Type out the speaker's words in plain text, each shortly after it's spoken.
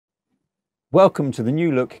Welcome to the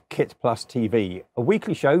new look KitPlus TV, a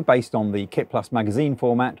weekly show based on the KitPlus Magazine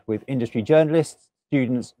format with industry journalists,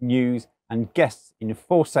 students, news and guests in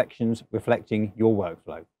 4 sections reflecting your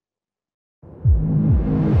workflow.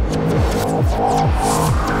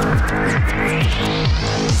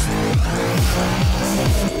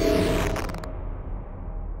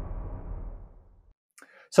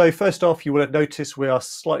 So first off, you will have noticed we are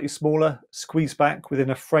slightly smaller, squeezed back within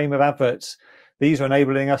a frame of adverts. These are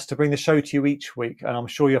enabling us to bring the show to you each week, and I'm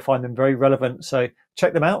sure you'll find them very relevant. So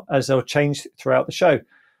check them out as they'll change throughout the show.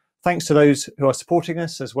 Thanks to those who are supporting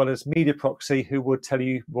us, as well as Mediaproxy, who we'll tell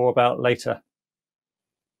you more about later.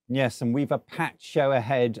 Yes, and we've a packed show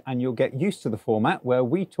ahead, and you'll get used to the format where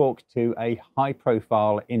we talk to a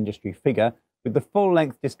high-profile industry figure, with the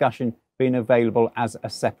full-length discussion being available as a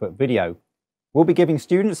separate video. We'll be giving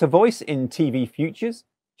students a voice in TVFutures,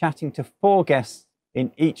 chatting to 4 guests in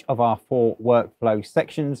each of our 4 workflow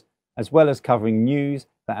sections, as well as covering news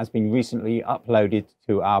that has been recently uploaded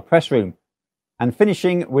to our press room, and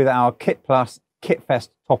finishing with our KitPlus KitFest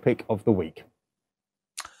topic of the week.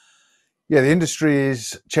 Yeah, the industry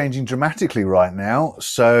is changing dramatically right now.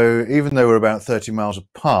 So even though we're about 30 miles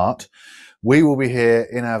apart, we will be here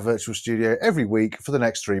in our virtual studio every week for the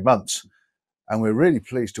next 3 months. And we're really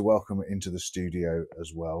pleased to welcome into the studio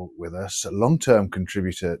as well with us a long-term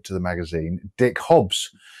contributor to the magazine, Dick Hobbs.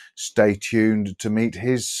 Stay tuned to meet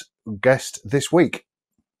his guest this week.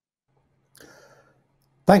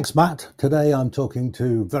 Thanks, Matt. Today I'm talking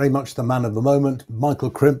to very much the man of the moment,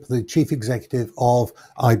 Michael Crimp, the Chief Executive of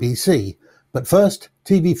IBC. But first,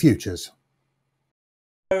 TVFutures.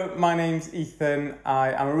 Hello, my name's Ethan.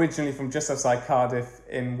 I am originally from just outside Cardiff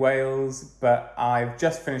in Wales, but I've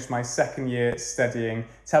just finished my 2nd year studying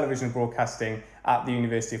television and broadcasting at the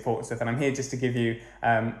University of Portsmouth, and I'm here just to give you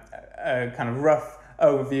a kind of rough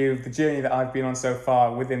overview of the journey that I've been on so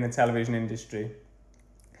far within the television industry.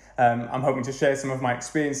 I'm hoping to share some of my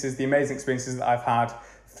experiences, the amazing experiences that I've had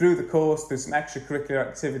through the course, through some extracurricular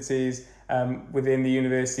activities within the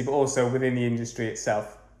university, but also within the industry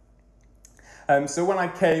itself. So when I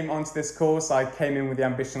came onto this course, I came in with the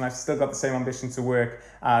ambition, I've still got the same ambition to work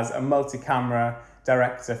as a multi-camera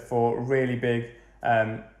director for really big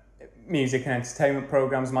music and entertainment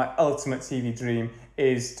programs. My ultimate TV dream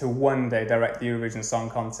is to one day direct the Eurovision Song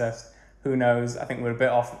Contest. Who knows? I think we're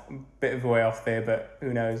a bit of a way off there, but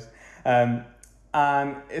who knows? And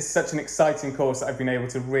it's such an exciting course that I've been able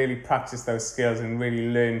to really practice those skills and really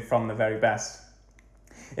learn from the very best.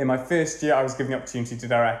 In my first year, I was given the opportunity to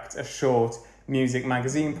direct a short music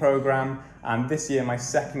magazine program, and this year, my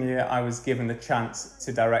 2nd year, I was given the chance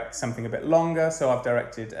to direct something a bit longer. So I've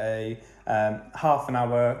directed a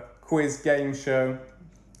half-an-hour quiz game show,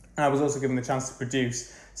 and I was also given the chance to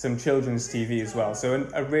produce some children's TV as well. So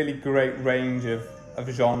a really great range of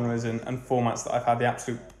genres and formats that I've had the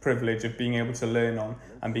absolute privilege of being able to learn on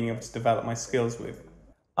and being able to develop my skills with.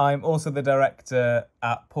 I'm also the director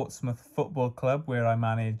at Portsmouth Football Club, where I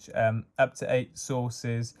manage up to 8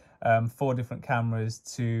 sources, 4 different cameras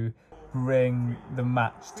to bring the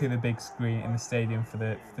match to the big screen in the stadium for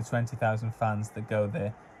the 20,000 fans that go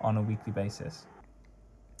there on a weekly basis.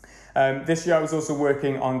 This year I was also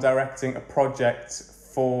working on directing a project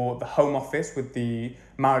for the Home Office with the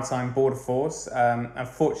Maritime Border Force.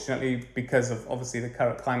 Unfortunately, because of obviously the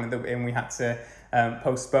current climate that we're in, we had to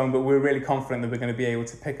postpone, but we're really confident that we're going to be able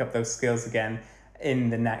to pick up those skills again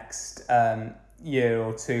in the next year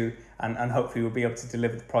or 2, and hopefully we'll be able to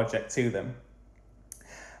deliver the project to them.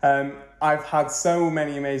 I've had so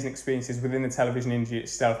many amazing experiences within the television industry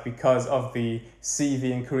itself because of the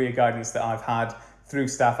CV and career guidance that I've had through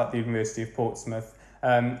staff at the University of Portsmouth.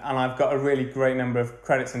 And I've got a really great number of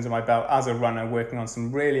credits under my belt as a runner, working on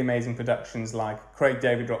some really amazing productions like Craig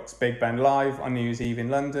David Rock's Big Ben Live on New Year's Eve in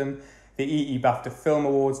London, the EE BAFTA Film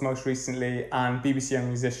Awards most recently, and BBC Young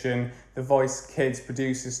Musician, The Voice Kids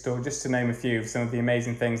Producers Store, just to name a few of some of the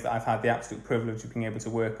amazing things that I've had the absolute privilege of being able to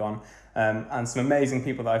work on, and some amazing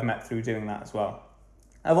people that I've met through doing that as well.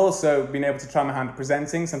 I've also been able to try my hand at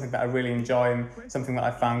presenting, something that I really enjoy and something that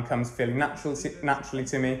I found comes fairly naturally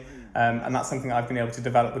to me. And that's something that I've been able to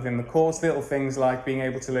develop within the course. Little things like being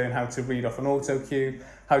able to learn how to read off an auto cue,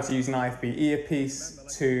 how to use an IFB earpiece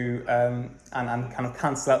to and kind of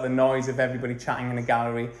cancel out the noise of everybody chatting in a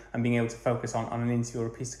gallery and being able to focus on an interview or a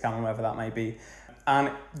piece of camera, whatever that may be.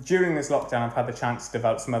 And during this lockdown, I've had the chance to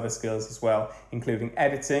develop some other skills as well, including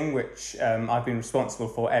editing, which I've been responsible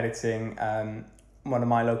for editing one of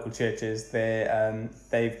my local churches.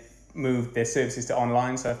 They've moved their services to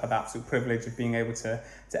online, so I've had the absolute privilege of being able to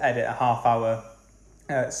edit a half-hour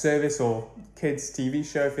service or kids TV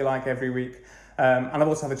show, if you like, every week. And I've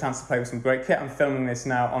also had the chance to play with some great kit. I'm filming this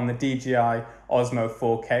now on the DJI Osmo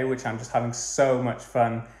 4K, which I'm just having so much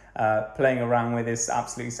fun playing around with. Is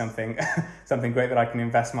absolutely something great that I can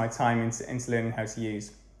invest my time into learning how to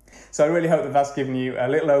use. So I really hope that that's given you a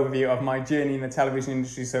little overview of my journey in the television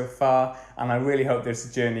industry so far, and I really hope there's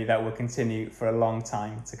a journey that will continue for a long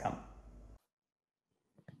time to come.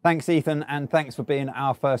 Thanks, Ethan, and thanks for being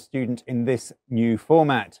our first student in this new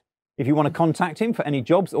format. If you want to contact him for any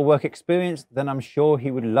jobs or work experience, then I'm sure he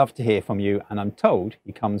would love to hear from you, and I'm told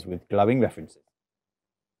he comes with glowing references.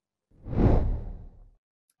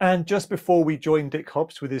 And just before we join Dick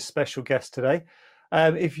Hobbs with his special guest today,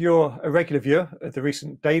 if you're a regular viewer of the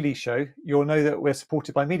recent Daily Show, you'll know that we're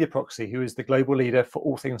supported by Mediaproxy, who is the global leader for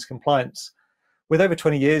all things compliance. With over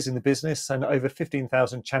 20 years in the business and over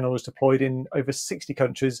 15,000 channels deployed in over 60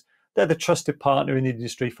 countries, they're the trusted partner in the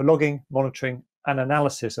industry for logging, monitoring, and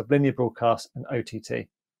analysis of linear broadcast and OTT.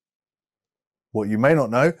 What you may not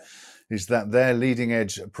know is that their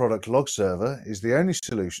leading-edge product log server is the only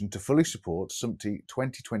solution to fully support SMPTE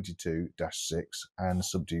 2022-6 and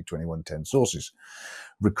SMPTE 2110 sources,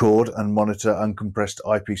 record and monitor uncompressed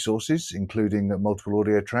IP sources, including multiple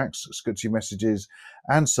audio tracks, SCSI messages,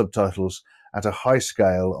 and subtitles at a high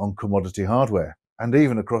scale on commodity hardware, and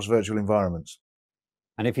even across virtual environments.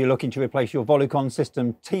 And if you're looking to replace your Volucon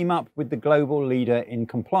system, team up with the global leader in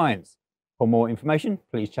compliance. For more information,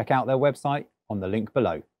 please check out their website on the link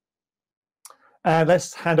below.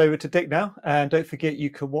 Let's hand over to Dick now. And don't forget, you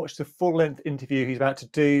can watch the full-length interview he's about to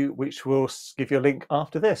do, which we'll give you a link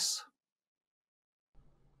after this.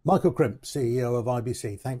 Michael Crimp, CEO of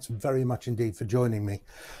IBC, thanks very much indeed for joining me.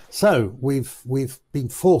 So we've been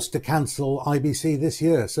forced to cancel IBC this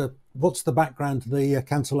year. So what's the background to the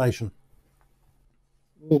cancellation?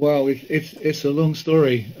 Well, it's a long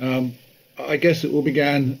story. I guess it all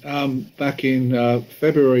began back in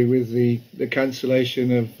February with the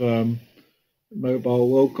cancellation of Mobile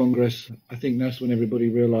World Congress. I think that's when everybody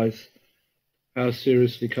realised how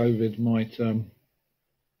seriously COVID might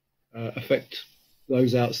affect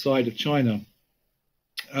those outside of China.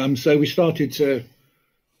 So we started to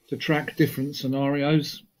track different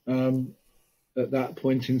scenarios at that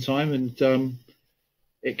point in time, and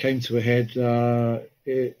it came to a head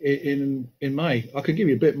in May. I could give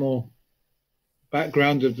you a bit more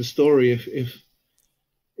background of the story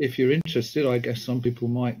if you're interested. I guess some people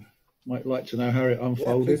might like to know how it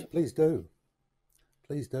unfolded. Yeah, please do.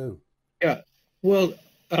 Please do. Yeah. Well,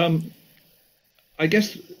 I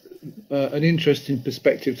guess an interesting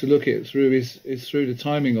perspective to look at it through is through the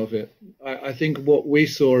timing of it. I think what we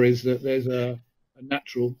saw is that there's a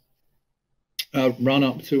natural run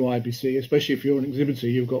up to IBC, especially if you're an exhibitor.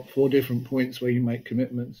 You've got 4 different points where you make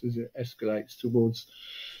commitments as it escalates towards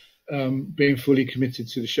being fully committed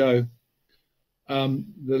to the show. The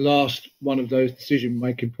last one of those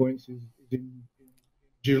decision-making points is in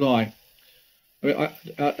July. I mean,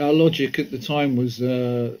 our logic at the time was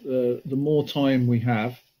the more time we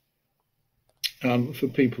have for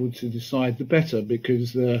people to decide, the better,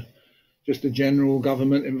 because just the general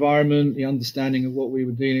government environment, the understanding of what we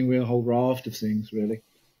were dealing with, a whole raft of things, really.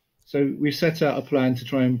 So we set out a plan to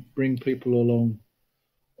try and bring people along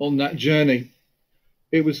on that journey.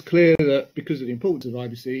 It was clear that because of the importance of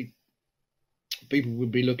IBC, people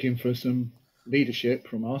would be looking for some leadership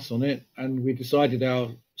from us on it, and we decided our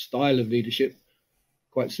style of leadership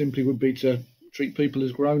quite simply would be to treat people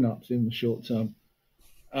as grown-ups in the short term.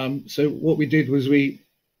 So what we did was we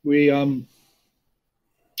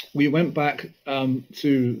went back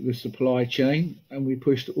to the supply chain, and we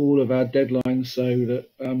pushed all of our deadlines so that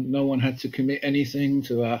no one had to commit anything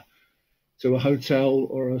to a hotel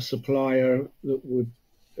or a supplier that would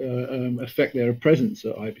affect their presence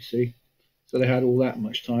at IBC. So they had all that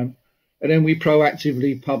much time. And then we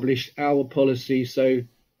proactively published our policy, so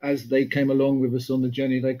as they came along with us on the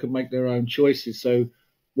journey, they could make their own choices. So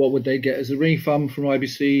what would they get as a refund from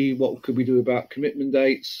IBC? What could we do about commitment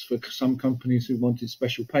dates for some companies who wanted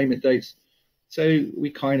special payment dates? So we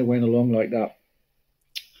kind of went along like that.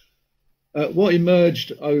 What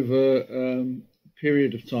emerged over a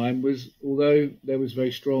period of time was, although there was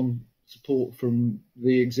very strong support from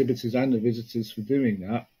the exhibitors and the visitors for doing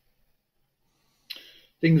that,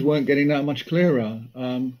 things weren't getting that much clearer.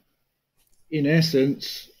 In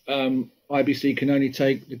essence, IBC can only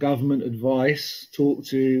take the government advice, talk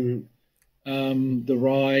to the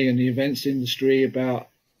RAI and the events industry about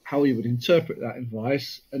how we would interpret that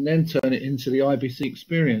advice, and then turn it into the IBC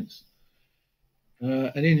experience.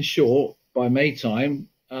 And in short, by May time,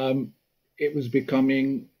 it was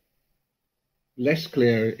becoming less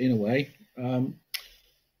clear in a way.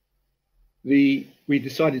 We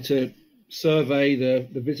decided to survey the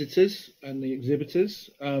visitors and the exhibitors.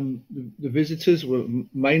 The visitors were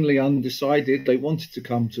mainly undecided. They wanted to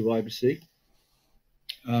come to IBC.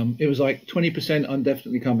 It was like 20% I'm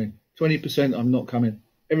definitely coming, 20% I'm not coming.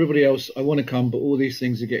 Everybody else, I want to come, but all these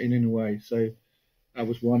things are getting in the way. So that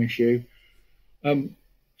was one issue.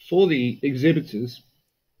 For the exhibitors,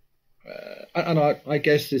 and I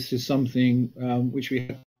guess this is something which we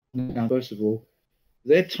have now, first of all,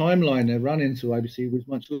 their timeline, their run into IBC was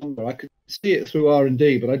much longer. I could see it through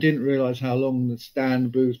R&D, but I didn't realise how long the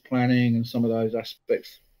stand, booth planning and some of those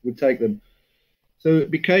aspects would take them. So it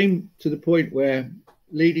became to the point where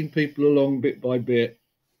leading people along bit by bit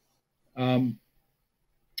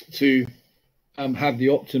to have the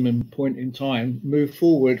optimum point in time move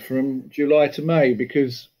forward from July to May,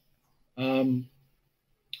 because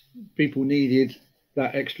people needed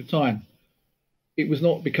that extra time. It was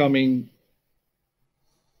not becoming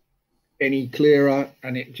any clearer,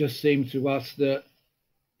 and it just seemed to us that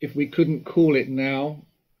if we couldn't call it now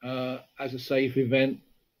as a safe event,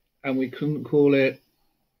 and we couldn't call it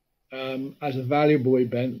as a valuable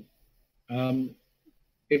event,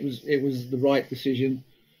 it was the right decision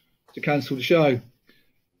to cancel the show.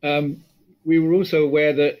 We were also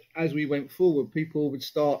aware that as we went forward, people would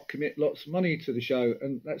start commit lots of money to the show,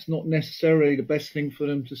 and that's not necessarily the best thing for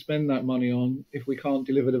them to spend that money on if we can't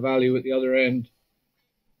deliver the value at the other end.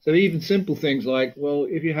 So even simple things like, well,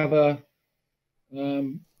 if you have a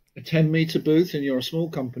 10-meter booth and you're a small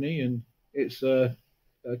company and it's a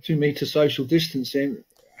 2-meter social distancing,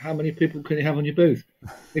 how many people can you have on your booth?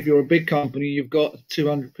 If you're a big company, you've got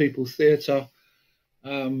 200 people theatre,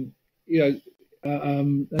 and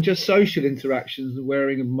just social interactions, the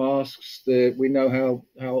wearing of masks. We know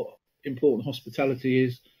how important hospitality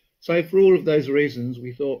is. So for all of those reasons,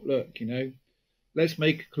 we thought, look, let's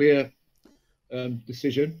make a clear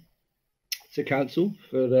decision to cancel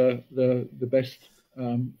for the best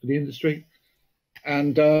for the industry,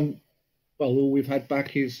 and all we've had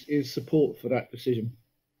back is support for that decision.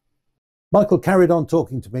 Michael carried on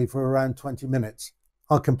talking to me for around 20 minutes.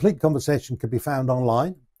 Our complete conversation can be found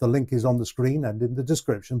online. The link is on the screen and in the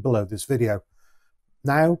description below this video.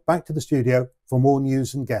 Now back to the studio for more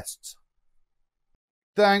news and guests.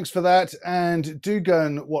 Thanks for that, and do go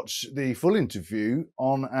and watch the full interview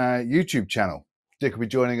on our YouTube channel. Dick will be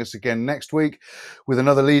joining us again next week with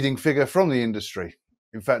another leading figure from the industry.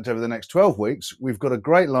 In fact, over the next 12 weeks, we've got a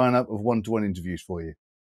great lineup of one-to-one interviews for you.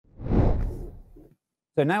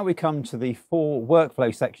 So now we come to the 4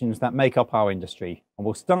 workflow sections that make up our industry, and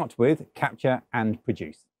we'll start with capture and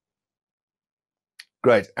produce.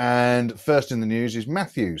 Great, and first in the news is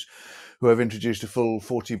Matthews, who have introduced a full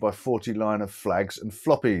 40x40 line of flags and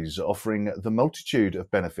floppies, offering the multitude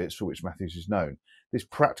of benefits for which Matthews is known. This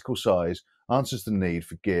practical size answers the need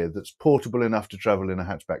for gear that's portable enough to travel in a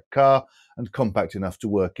hatchback car and compact enough to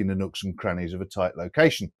work in the nooks and crannies of a tight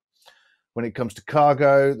location. When it comes to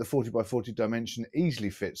cargo, the 40x40 dimension easily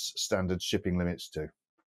fits standard shipping limits too.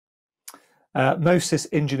 Mo-Sys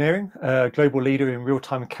Engineering, a global leader in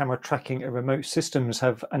real-time camera tracking and remote systems,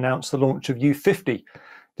 have announced the launch of U50.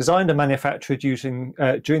 Designed and manufactured during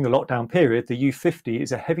the lockdown period, the U50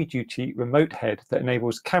 is a heavy-duty remote head that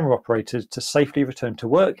enables camera operators to safely return to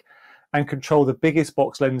work and control the biggest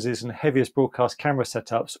box lenses and heaviest broadcast camera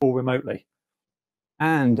setups all remotely.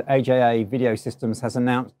 And AJA Video Systems has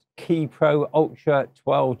announced Key Pro Ultra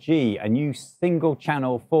 12G, a new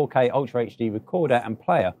single-channel 4K Ultra HD recorder and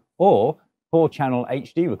player, or 4-channel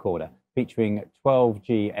HD recorder, featuring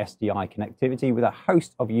 12G SDI connectivity with a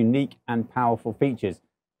host of unique and powerful features,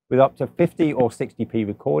 with up to 50 or 60p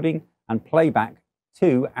recording and playback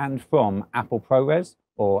to and from Apple ProRes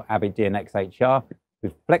or Avid DNX HR,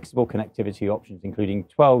 with flexible connectivity options including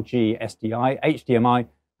 12G SDI, HDMI,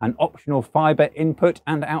 and optional fiber input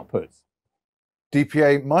and outputs.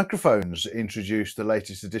 DPA Microphones introduced the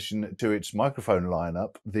latest addition to its microphone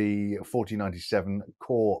lineup, the 4097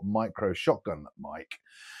 Core Micro Shotgun mic.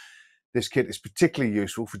 This kit is particularly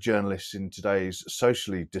useful for journalists in today's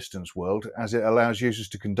socially distanced world, as it allows users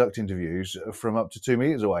to conduct interviews from up to 2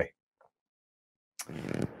 meters away.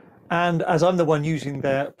 And as I'm the one using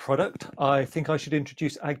their product, I think I should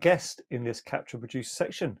introduce our guest in this Capture Produce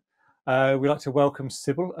section. We'd like to welcome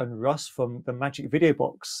Sybil and Russ from the Magic Video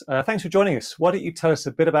Box. Thanks for joining us. Why don't you tell us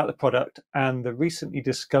a bit about the product and the recently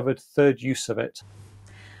discovered third use of it?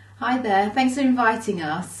 Hi there, thanks for inviting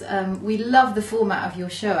us. We love the format of your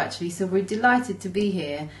show actually, so we're delighted to be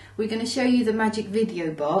here. We're going to show you the Magic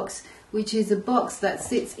Video Box, which is a box that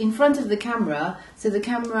sits in front of the camera. So the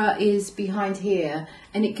camera is behind here,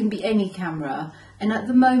 and it can be any camera. And at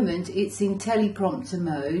the moment it's in teleprompter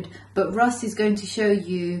mode, but Russ is going to show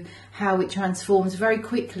you how it transforms very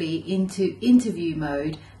quickly into interview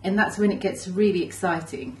mode, and that's when it gets really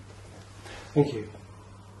exciting. Thank you.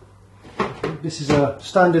 This is a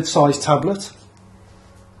standard size tablet.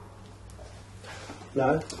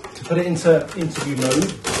 Now, to put it into interview mode,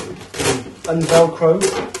 unvelcro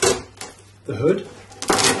the hood,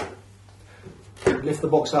 lift the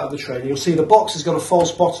box out of the tray, and you'll see the box has got a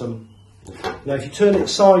false bottom. Now if you turn it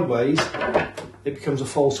sideways, it becomes a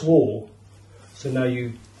false wall. So now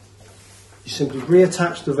you simply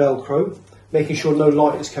reattach the velcro, making sure no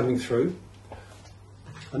light is coming through.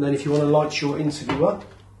 And then if you want to light your interviewer,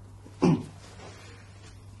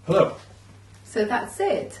 hello. So that's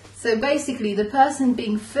it. So basically the person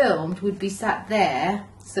being filmed would be sat there,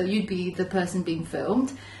 so you'd be the person being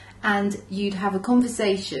filmed, and you'd have a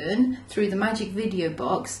conversation through the magic video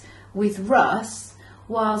box with Russ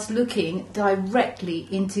whilst looking directly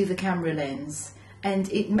into the camera lens,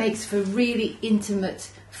 and it makes for really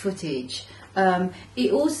intimate footage.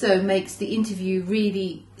 It also makes the interview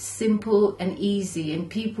really simple and easy,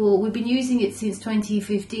 and we've been using it since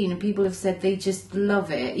 2015 and people have said they just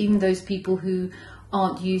love it, even those people who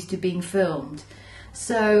aren't used to being filmed.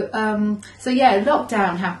 So yeah,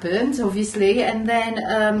 lockdown happened obviously, and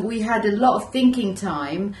then we had a lot of thinking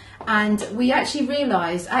time, and we actually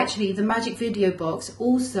realised the magic video box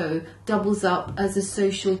also doubles up as a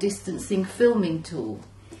social distancing filming tool.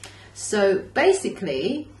 So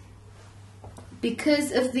basically,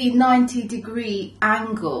 because of the 90-degree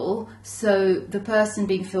angle, so the person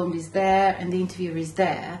being filmed is there and the interviewer is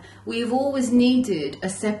there, we've always needed a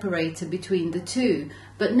separator between the two.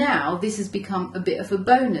 But now this has become a bit of a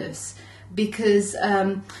bonus, because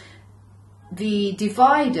the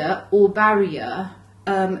divider or barrier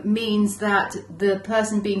means that the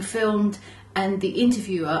person being filmed and the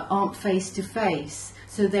interviewer aren't face to face.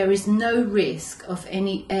 So there is no risk of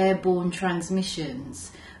any airborne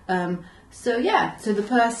transmissions. So yeah, so the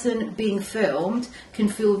person being filmed can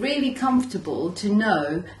feel really comfortable to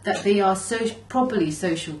know that they are properly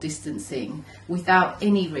social distancing without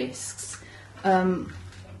any risks. And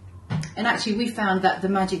actually we found that the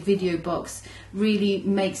magic video box really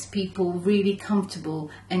makes people really comfortable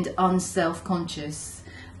and unself-conscious.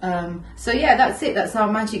 So yeah, that's it. That's our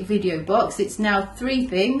magic video box. It's now 3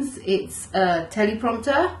 things. It's a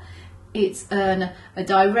teleprompter, it's a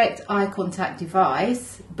direct eye contact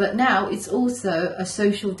device, but now it's also a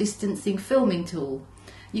social distancing filming tool.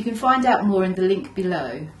 You can find out more in the link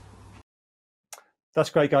below. That's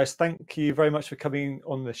great, guys. Thank you very much for coming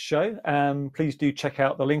on the show. Please do check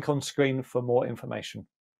out the link on screen for more information.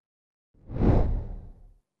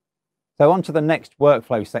 So on to the next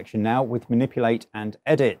workflow section now with Manipulate and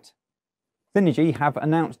Edit. Synegy have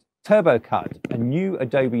announced TurboCut, a new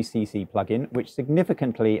Adobe CC plugin which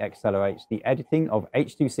significantly accelerates the editing of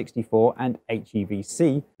H.264 and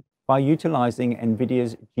HEVC by utilizing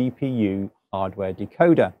NVIDIA's GPU hardware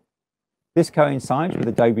decoder. This coincides with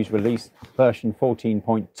Adobe's release version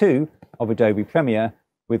 14.2 of Adobe Premiere,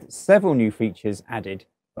 with several new features added,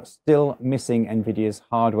 but still missing NVIDIA's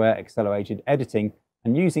hardware accelerated editing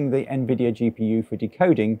and using the NVIDIA GPU for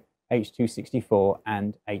decoding H.264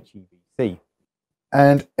 and HEVC.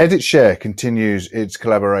 And Editshare continues its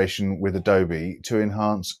collaboration with Adobe to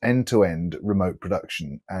enhance end-to-end remote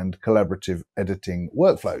production and collaborative editing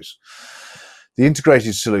workflows. The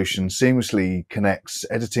integrated solution seamlessly connects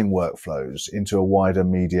editing workflows into a wider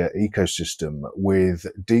media ecosystem with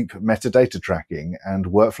deep metadata tracking and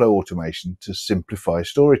workflow automation to simplify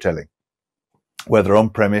storytelling, whether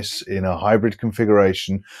on-premise in a hybrid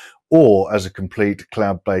configuration or as a complete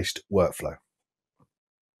cloud-based workflow.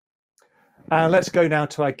 Let's go now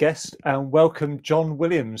to our guest and welcome John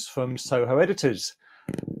Williams from Soho Editors.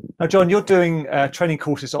 Now, John, you're doing training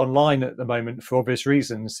courses online at the moment for obvious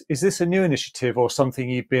reasons. Is this a new initiative or something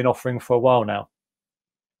you've been offering for a while now?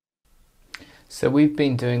 So we've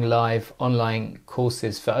been doing live online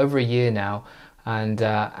courses for over a year now, and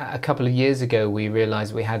a couple of years ago we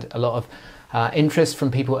realised we had a lot of interest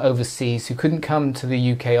from people overseas who couldn't come to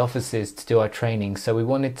the UK offices to do our training. So we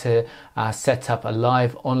wanted to set up a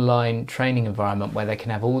live online training environment where they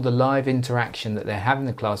can have all the live interaction that they have in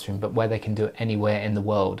the classroom, but where they can do it anywhere in the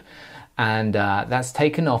world. And that's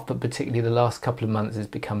taken off, but particularly the last couple of months has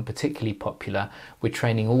become particularly popular. We're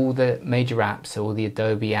training all the major apps, so all the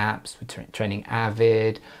Adobe apps, we're training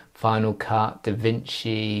Avid, Final Cut,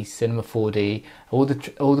 DaVinci, Cinema 4D, all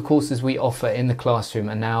the courses we offer in the classroom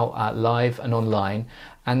are now live and online,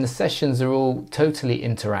 And the sessions are all totally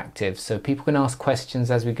interactive, so people can ask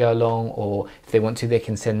questions as we go along, or if they want to, they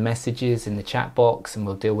can send messages in the chat box and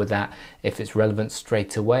we'll deal with that if it's relevant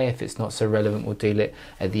straight away. If it's not so relevant, we'll deal it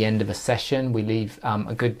at the end of a session. We leave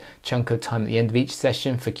a good chunk of time at the end of each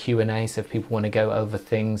session for Q&A, so if people want to go over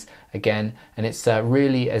things again. And it's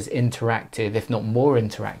really as interactive, if not more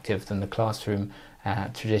interactive, than the classroom,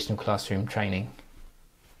 traditional classroom training.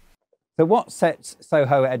 So what sets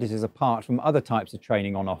Soho Editors apart from other types of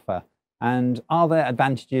training on offer? And are there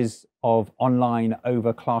advantages of online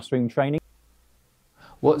over classroom training?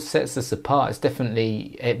 What sets us apart is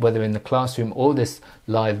definitely, whether in the classroom or this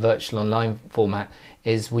live virtual online format,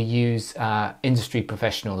 is we use industry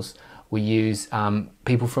professionals. We use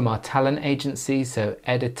people from our talent agencies, so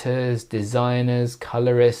editors, designers,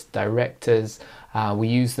 colorists, directors. We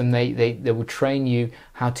use them. They will train you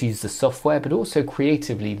how to use the software, but also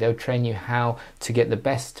creatively they'll train you how to get the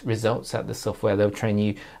best results out of the software. They'll train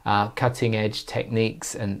you cutting edge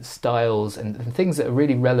techniques and styles and things that are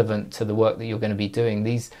really relevant to the work that you're going to be doing.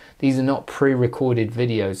 These are not pre-recorded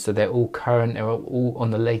videos, so they're all current, they're all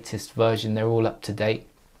on the latest version, they're all up to date.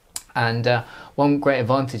 And one great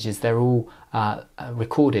advantage is they're all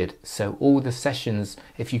recorded, so all the sessions,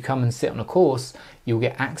 if you come and sit on a course, you'll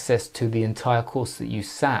get access to the entire course that you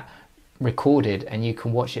sat recorded, and you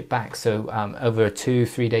can watch it back. So over a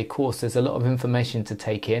 2-3 day course, there's a lot of information to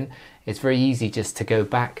take in. It's very easy just to go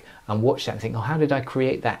back and watch that and think, oh, how did I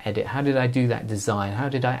create that edit? How did I do that design? How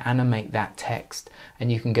did I animate that text? And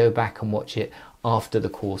you can go back and watch it after the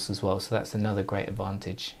course as well. So that's another great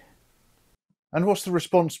advantage. And what's the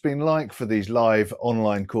response been like for these live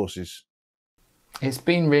online courses? It's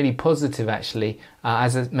been really positive, actually.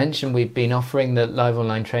 As I mentioned, we've been offering the live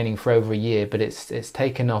online training for over a year, but it's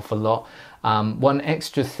taken off a lot. One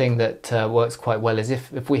extra thing that works quite well is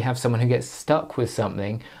if we have someone who gets stuck with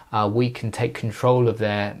something, we can take control of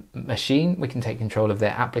their machine, we can take control of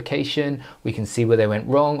their application, we can see where they went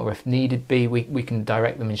wrong, or if needed be, we can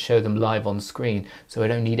direct them and show them live on screen. So I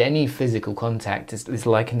don't need any physical contact. It's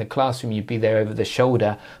like in the classroom, you'd be there over the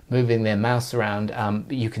shoulder, moving their mouse around.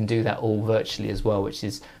 But you can do that all virtually as well, which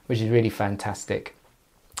is really fantastic.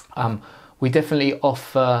 We definitely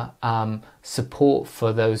offer support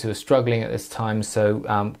for those who are struggling at this time.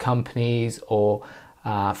 So companies or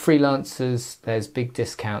freelancers, there's big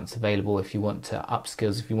discounts available if you want to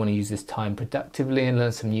upskills. If you want to use this time productively and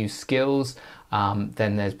learn some new skills,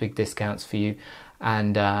 then there's big discounts for you.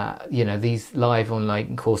 And you know, these live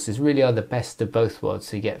online courses really are the best of both worlds.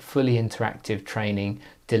 So you get fully interactive training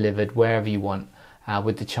delivered wherever you want,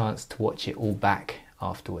 with the chance to watch it all back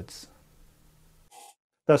afterwards.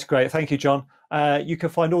 That's great. Thank you, John. You can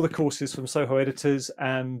find all the courses from Soho Editors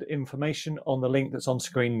and information on the link that's on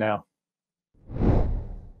screen now.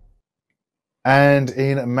 And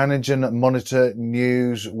in Manage and Monitor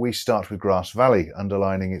news, we start with Grass Valley,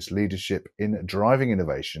 underlining its leadership in driving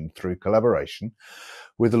innovation through collaboration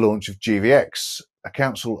with the launch of GVX, a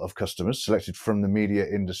council of customers selected from the media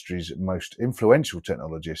industry's most influential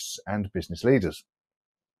technologists and business leaders.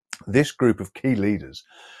 This group of key leaders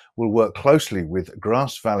will work closely with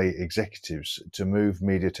Grass Valley executives to move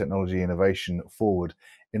media technology innovation forward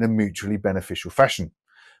in a mutually beneficial fashion,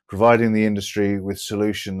 providing the industry with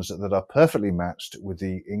solutions that are perfectly matched with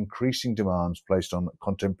the increasing demands placed on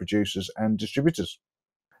content producers and distributors.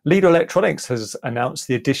 Lido Electronics has announced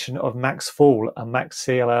the addition of MaxFall and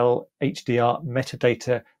MaxCLL HDR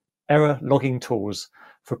metadata error logging tools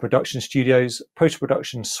for production studios,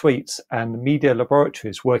 post-production suites and media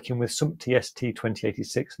laboratories working with SMPTE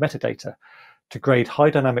ST2086 metadata to grade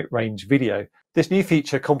high dynamic range video. This new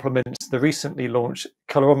feature complements the recently launched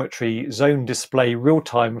colorimetry zone display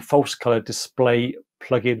real-time false color display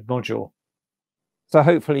plugin module. So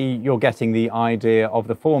hopefully you're getting the idea of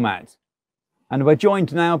the format. And we're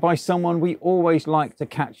joined now by someone we always like to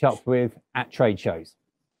catch up with at trade shows.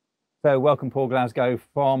 So welcome Paul Glasgow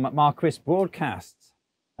from Marquis Broadcast.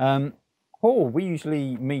 Paul, we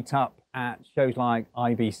usually meet up at shows like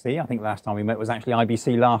IBC. I think the last time we met was actually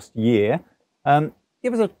IBC last year.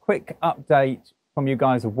 Give us a quick update from you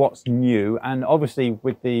guys of what's new, and obviously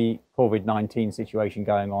with the COVID-19 situation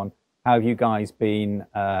going on, how have you guys been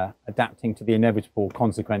adapting to the inevitable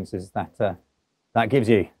consequences that that gives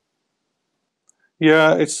you?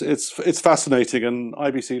 Yeah, it's fascinating, and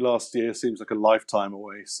IBC last year seems like a lifetime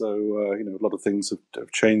away. So you know, a lot of things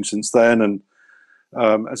have changed since then, and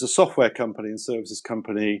as a software company and services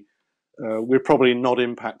company, we're probably not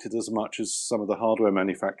impacted as much as some of the hardware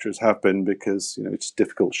manufacturers have been, because you know, it's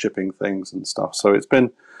difficult shipping things and stuff. So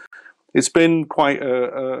it's been quite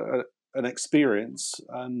an experience,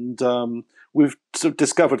 and we've sort of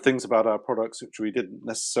discovered things about our products which we didn't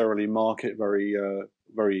necessarily market very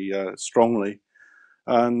strongly.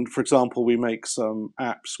 And for example, we make some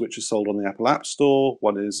apps which are sold on the Apple App Store.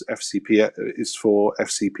 One is for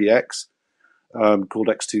FCPX, called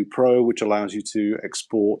X2 Pro, which allows you to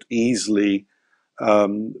export easily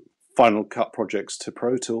Final Cut projects to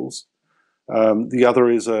Pro Tools. The other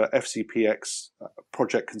is a FCPX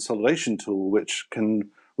project consolidation tool, which can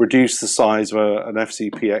reduce the size of an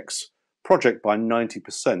FCPX project by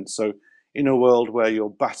 90%. So in a world where you're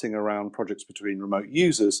batting around projects between remote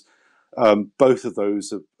users, both of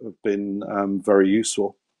those have been very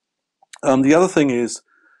useful. The other thing is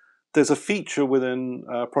there's a feature within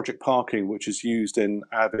Project Parking which is used in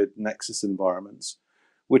Avid Nexus environments,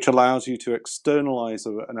 which allows you to externalize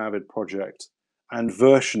an Avid project and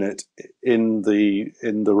version it in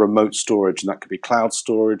the remote storage, and that could be cloud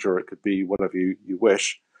storage or it could be whatever you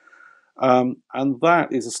wish. And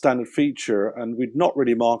that is a standard feature, and we'd not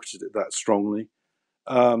really marketed it that strongly.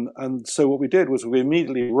 And so what we did was we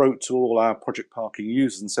immediately wrote to all our Project Parking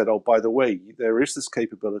users and said, oh, by the way, there is this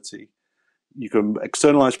capability. You can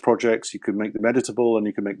externalize projects, you can make them editable, and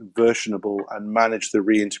you can make them versionable and manage the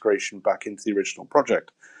reintegration back into the original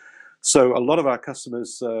project. So a lot of our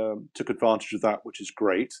customers took advantage of that, which is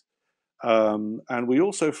great. And we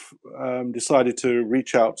also decided to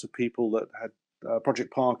reach out to people that had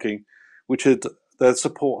Project Parking, which their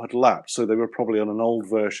support had lapsed. So they were probably on an old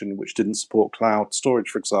version which didn't support cloud storage,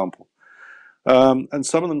 for example. And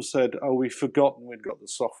some of them said, oh, we've forgotten we'd got the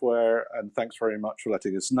software, and thanks very much for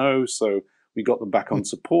letting us know. So we got them back on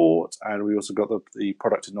support, and we also got the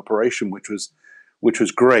product in operation, which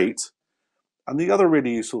was great. And the other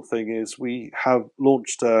really useful thing is we have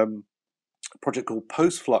launched a project called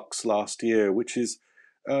Postflux last year, which is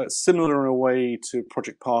similar in a way to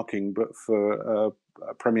Project Parking, but for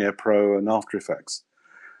Premiere Pro and After Effects.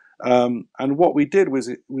 And what we did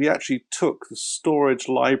was we actually took the storage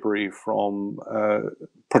library from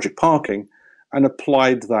Project Parking and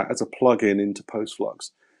applied that as a plugin into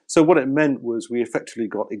Postflux. So what it meant was we effectively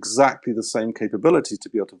got exactly the same capability to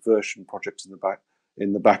be able to version projects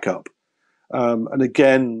in the backup. And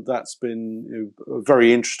again, that's been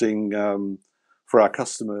very interesting for our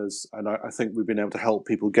customers, and I think we've been able to help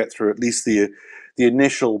people get through at least the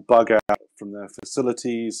initial bug out from their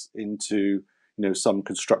facilities into some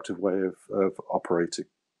constructive way of operating.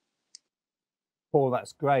 Paul,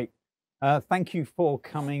 that's great. Thank you for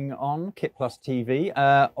coming on KitPlus TV.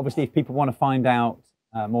 Obviously, if people want to find out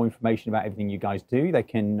more information about everything you guys do, they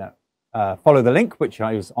can follow the link, which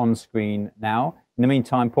is on screen now. In the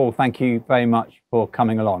meantime, Paul, thank you very much for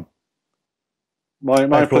coming along.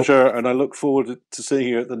 My pleasure, and I look forward to seeing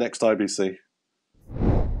you at the next IBC.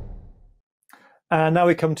 And now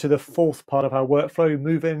we come to the fourth part of our workflow,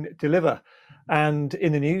 Move In, Deliver. And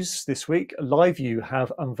in the news this week, LiveU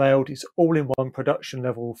have unveiled its all-in-one production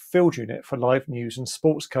level field unit for live news and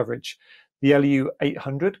sports coverage. The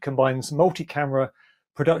LU800 combines multi-camera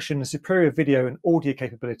production and superior video and audio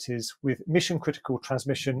capabilities with mission-critical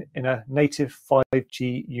transmission in a native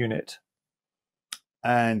 5G unit.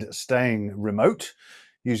 And staying remote,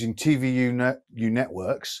 using TVU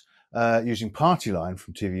networks, using Party Line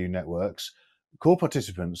from TVU networks, call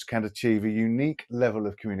participants can achieve a unique level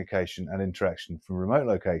of communication and interaction from remote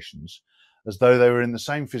locations as though they were in the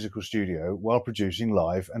same physical studio while producing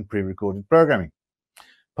live and pre-recorded programming.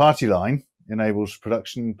 Party Line enables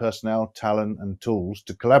production personnel, talent and tools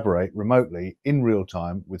to collaborate remotely in real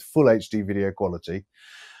time with full HD video quality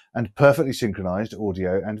and perfectly synchronized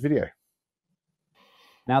audio and video.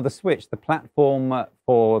 Now, The Switch, the platform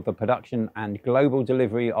for the production and global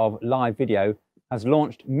delivery of live video, has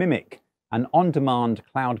launched Mimic, an on-demand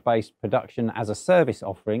cloud-based production as a service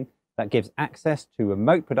offering that gives access to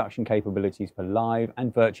remote production capabilities for live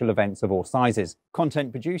and virtual events of all sizes.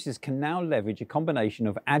 Content producers can now leverage a combination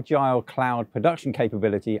of agile cloud production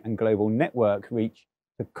capability and global network reach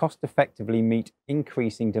to cost-effectively meet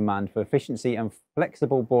increasing demand for efficiency and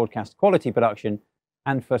flexible broadcast quality production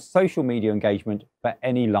and for social media engagement for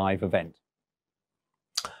any live event.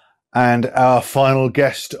 And our final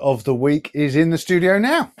guest of the week is in the studio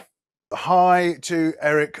now. Hi to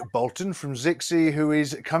Eric Bolten from Zixi, who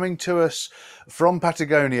is coming to us from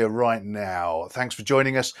Patagonia right now. Thanks for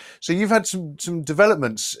joining us. So you've had some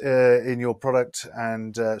developments in your product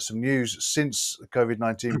and some news since the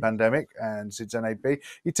COVID-19 pandemic and since NAB. Can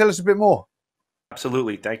you tell us a bit more?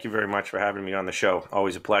 Absolutely. Thank you very much for having me on the show.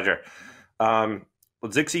 Always a pleasure.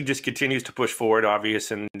 Well, Zixi just continues to push forward.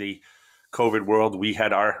 Obvious in the COVID world, we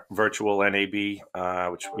had our virtual NAB,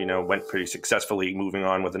 which went pretty successfully, moving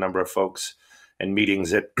on with a number of folks and meetings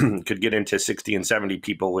that could get into 60 and 70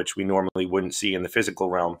 people, which we normally wouldn't see in the physical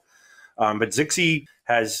realm. But Zixi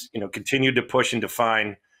has, continued to push and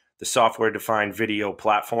define the software-defined video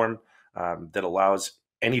platform that allows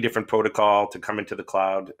any different protocol to come into the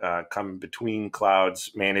cloud, come between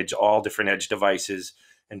clouds, manage all different edge devices,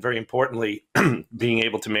 and very importantly, being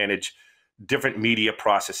able to manage different media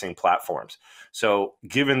processing platforms. So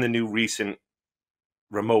given the new recent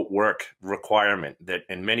remote work requirement that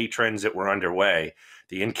and many trends that were underway,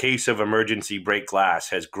 the in case of emergency break glass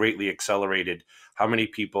has greatly accelerated how many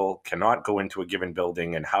people cannot go into a given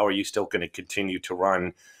building and how are you still going to continue to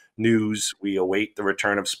run news. We await the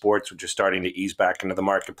return of sports, which is starting to ease back into the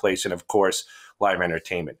marketplace, and of course, live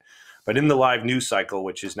entertainment. But in the live news cycle,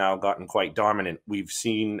 which has now gotten quite dominant, we've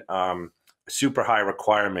seen a super high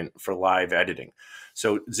requirement for live editing.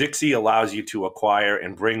 So Zixi allows you to acquire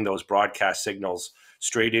and bring those broadcast signals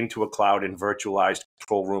straight into a cloud and virtualized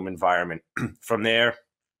control room environment. From there,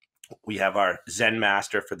 we have our Zen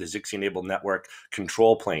Master for the Zixi-enabled network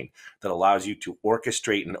control plane that allows you to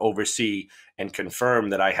orchestrate and oversee and confirm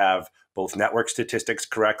that I have both network statistics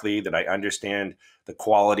correctly, that I understand the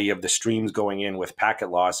quality of the streams going in with packet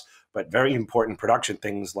loss, but very important production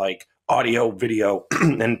things like audio, video,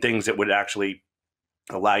 and things that would actually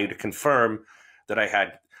allow you to confirm that I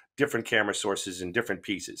had different camera sources and different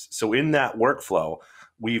pieces. So in that workflow,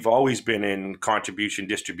 we've always been in contribution,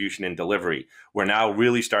 distribution, and delivery. We're now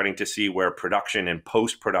really starting to see where production and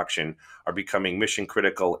post-production are becoming mission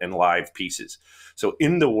critical in live pieces. So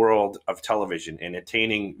in the world of television and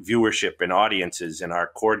attaining viewership and audiences in our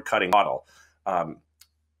cord-cutting model,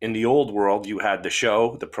 in the old world, you had the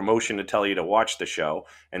show, the promotion to tell you to watch the show,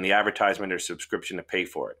 and the advertisement or subscription to pay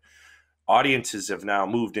for it. Audiences have now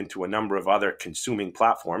moved into a number of other consuming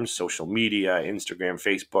platforms, social media, Instagram,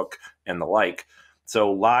 Facebook, and the like.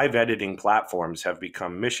 So live editing platforms have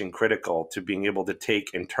become mission critical to being able to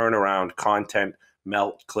take and turn around content,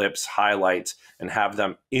 melt clips, highlights, and have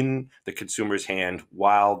them in the consumer's hand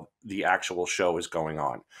while the actual show is going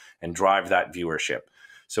on and drive that viewership.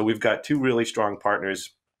 So we've got two really strong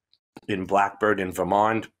partners in Blackbird and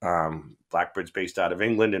Vermont. Blackbird's based out of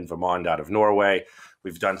England and Vermont out of Norway.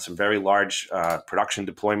 We've done some very large production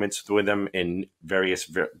deployments with them in various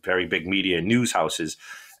very big media and news houses.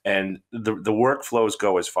 And the workflows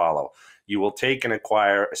go as follow. You will take and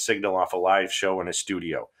acquire a signal off a live show in a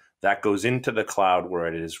studio. That goes into the cloud where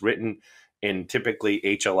it is written in typically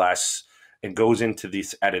HLS and goes into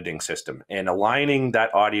this editing system. And aligning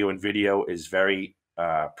that audio and video is very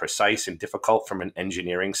precise and difficult from an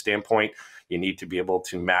engineering standpoint. You need to be able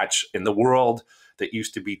to match in the world that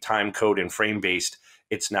used to be time code and frame based.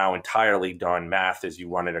 It's now entirely done math as you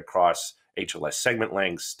run it across HLS segment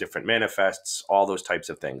lengths, different manifests, all those types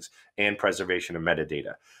of things, and preservation of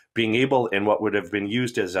metadata. Being able, in what would have been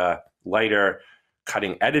used as a lighter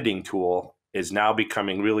cutting editing tool, is now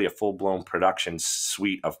becoming really a full-blown production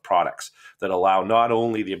suite of products that allow not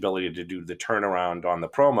only the ability to do the turnaround on the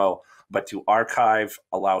promo, but to archive,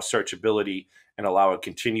 allow searchability, and allow a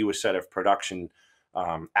continuous set of production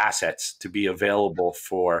assets to be available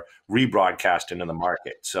for rebroadcast into the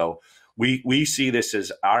market. So we see this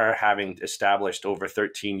as our having established over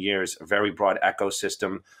 13 years a very broad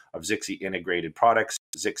ecosystem of Zixi integrated products,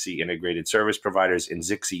 Zixi integrated service providers, and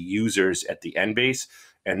Zixi users at the end base.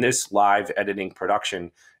 And this live editing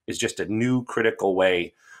production is just a new critical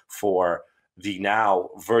way for the now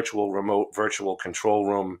virtual remote, virtual control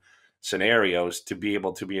room scenarios to be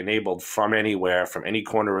able to be enabled from anywhere, from any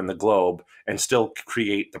corner in the globe, and still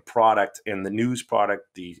create the product and the news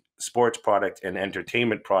product, the sports product and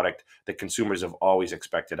entertainment product that consumers have always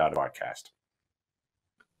expected out of broadcast.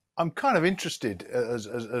 I'm kind of interested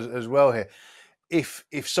as well here. If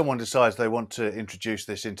someone decides they want to introduce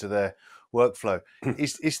this into their workflow,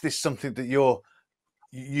 is this something that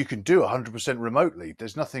you can do 100% remotely?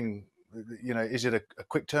 There's nothing, is it a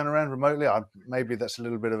quick turnaround remotely? Maybe that's a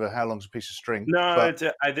little bit of a how long's a piece of string. No,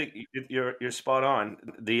 I think you're spot on.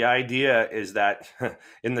 The idea is that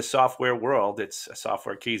in the software world, it's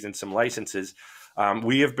software keys and some licenses.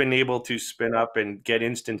 We have been able to spin up and get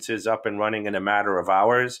instances up and running in a matter of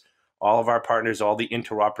hours. All of our partners, all the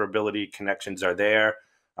interoperability connections are there.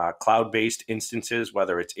 Cloud-based instances,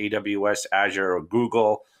 whether it's AWS, Azure, or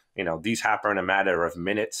Google, these happen in a matter of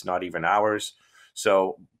minutes, not even hours.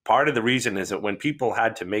 So part of the reason is that when people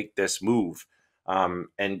had to make this move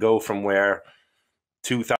and go from where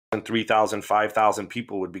 2,000, 3,000, 5,000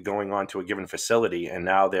 people would be going on to a given facility, and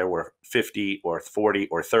now there were 50 or 40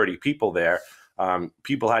 or 30 people there,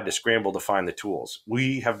 people had to scramble to find the tools.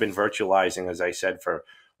 We have been virtualizing, as I said, for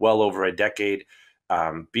well over a decade.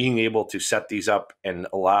 Being able to set these up and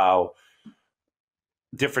allow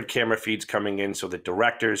different camera feeds coming in so that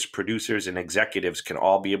directors, producers, and executives can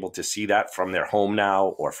all be able to see that from their home now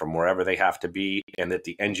or from wherever they have to be, and that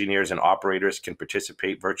the engineers and operators can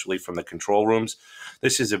participate virtually from the control rooms.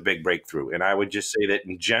 This is a big breakthrough. And I would just say that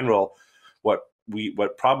in general,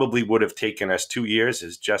 what probably would have taken us 2 years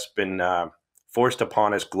has just been forced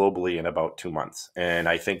upon us globally in about 2 months. And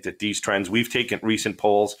I think that these trends, we've taken recent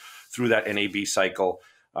polls through that NAB cycle.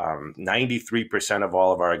 93% of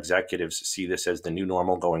all of our executives see this as the new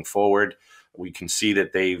normal going forward. We can see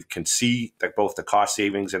that they can see that both the cost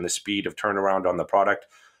savings and the speed of turnaround on the product,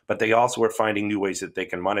 but they also are finding new ways that they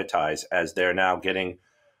can monetize as they're now getting,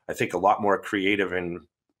 I think, a lot more creative, and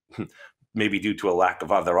maybe due to a lack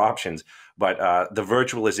of other options. But the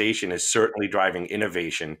virtualization is certainly driving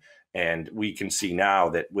innovation. And we can see now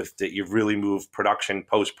that you've really moved production,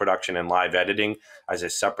 post-production, and live editing as a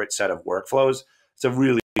separate set of workflows. It's a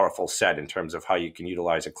really powerful set in terms of how you can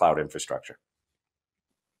utilize a cloud infrastructure.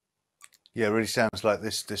 Yeah, it really sounds like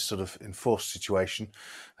this sort of enforced situation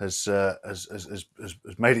has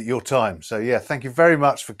made it your time. So yeah, thank you very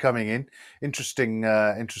much for coming in. Interesting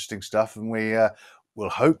stuff, and we will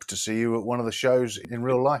hope to see you at one of the shows in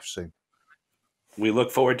real life soon. We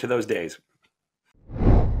look forward to those days.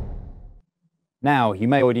 Now, you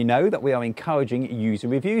may already know that we are encouraging user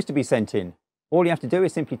reviews to be sent in. All you have to do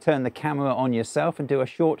is simply turn the camera on yourself and do a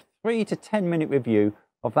short 3 to 10 minute review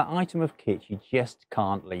of that item of kit you just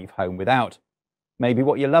can't leave home without. Maybe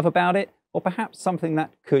what you love about it, or perhaps something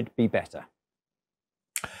that could be better.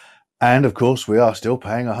 And of course, we are still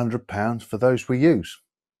paying £100 for those we use.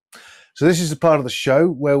 So this is the part of the show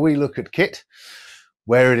where we look at kit,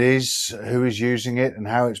 where it is, who is using it, and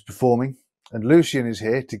how it's performing. And Lucian is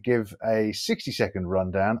here to give a 60-second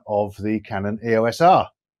rundown of the Canon EOS R.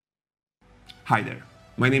 Hi there,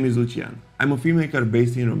 my name is Lucian. I'm a filmmaker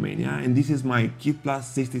based in Romania, and this is my KitPlus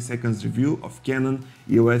 60 seconds review of Canon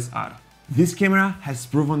EOS R. This camera has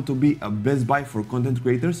proven to be a best buy for content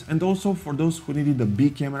creators and also for those who needed a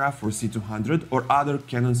big camera for C200 or other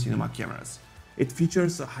Canon cinema cameras. It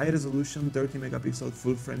features a high-resolution 30 megapixel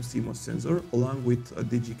full-frame CMOS sensor along with a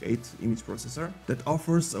Digic 8 image processor that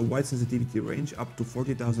offers a wide sensitivity range up to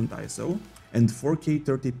 40,000 ISO and 4K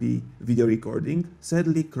 30p video recording,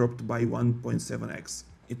 sadly cropped by 1.7x.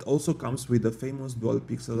 It also comes with the famous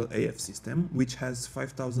dual-pixel AF system, which has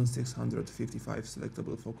 5,655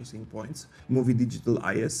 selectable focusing points, movie digital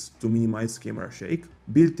IS to minimize camera shake,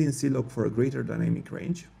 built-in C-Lock for a greater dynamic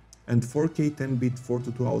range, and 4K 10-bit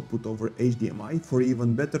 4:2 output over HDMI for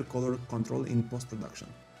even better color control in post-production.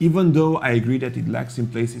 Even though I agree that it lacks in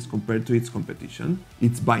places compared to its competition,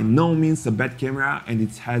 it's by no means a bad camera and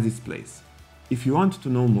it has its place. If you want to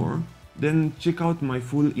know more, then check out my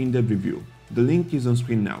full in-depth review. The link is on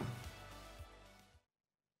screen now.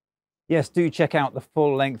 Yes, do check out the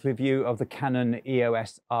full-length review of the Canon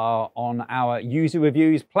EOS R on our user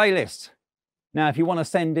reviews playlist. Now, if you want to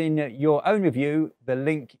send in your own review, the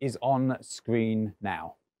link is on screen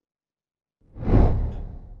now.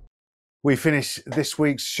 We finish this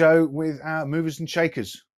week's show with our movers and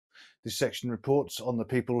shakers. This section reports on the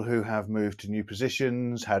people who have moved to new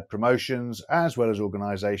positions, had promotions, as well as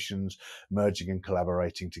organisations merging and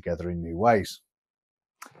collaborating together in new ways.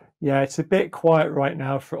 Yeah, it's a bit quiet right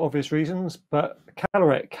now for obvious reasons, but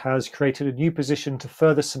Calorec has created a new position to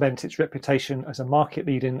further cement its reputation as a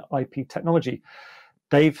market-leading IP technology.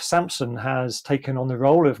 Dave Sampson has taken on the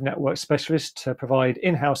role of network specialist to provide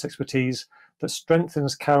in-house expertise that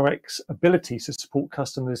strengthens Calorec's ability to support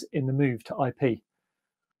customers in the move to IP.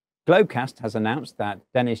 Globecast has announced that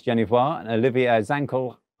Dennis Genevois and Olivier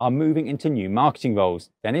Zankel are moving into new marketing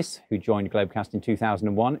roles. Dennis, who joined Globecast in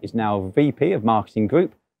 2001, is now VP of Marketing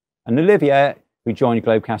Group, and Olivier, who joined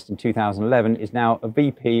Globecast in 2011, is now a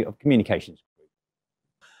VP of Communications.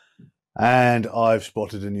 And I've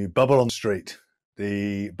spotted a new bubble on the street.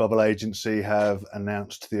 The Bubble agency have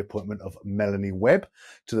announced the appointment of Melanie Webb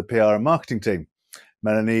to the PR and marketing team.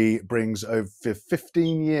 Melanie brings over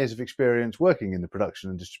 15 years of experience working in the production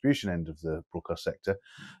and distribution end of the broadcast sector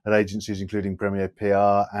at agencies including Premier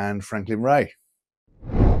PR and Franklin Ray.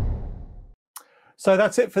 So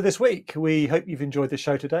that's it for this week. We hope you've enjoyed the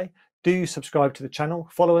show today. Do subscribe to the channel,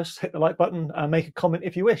 follow us, hit the like button and make a comment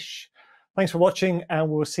if you wish. Thanks for watching, and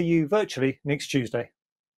we'll see you virtually next Tuesday.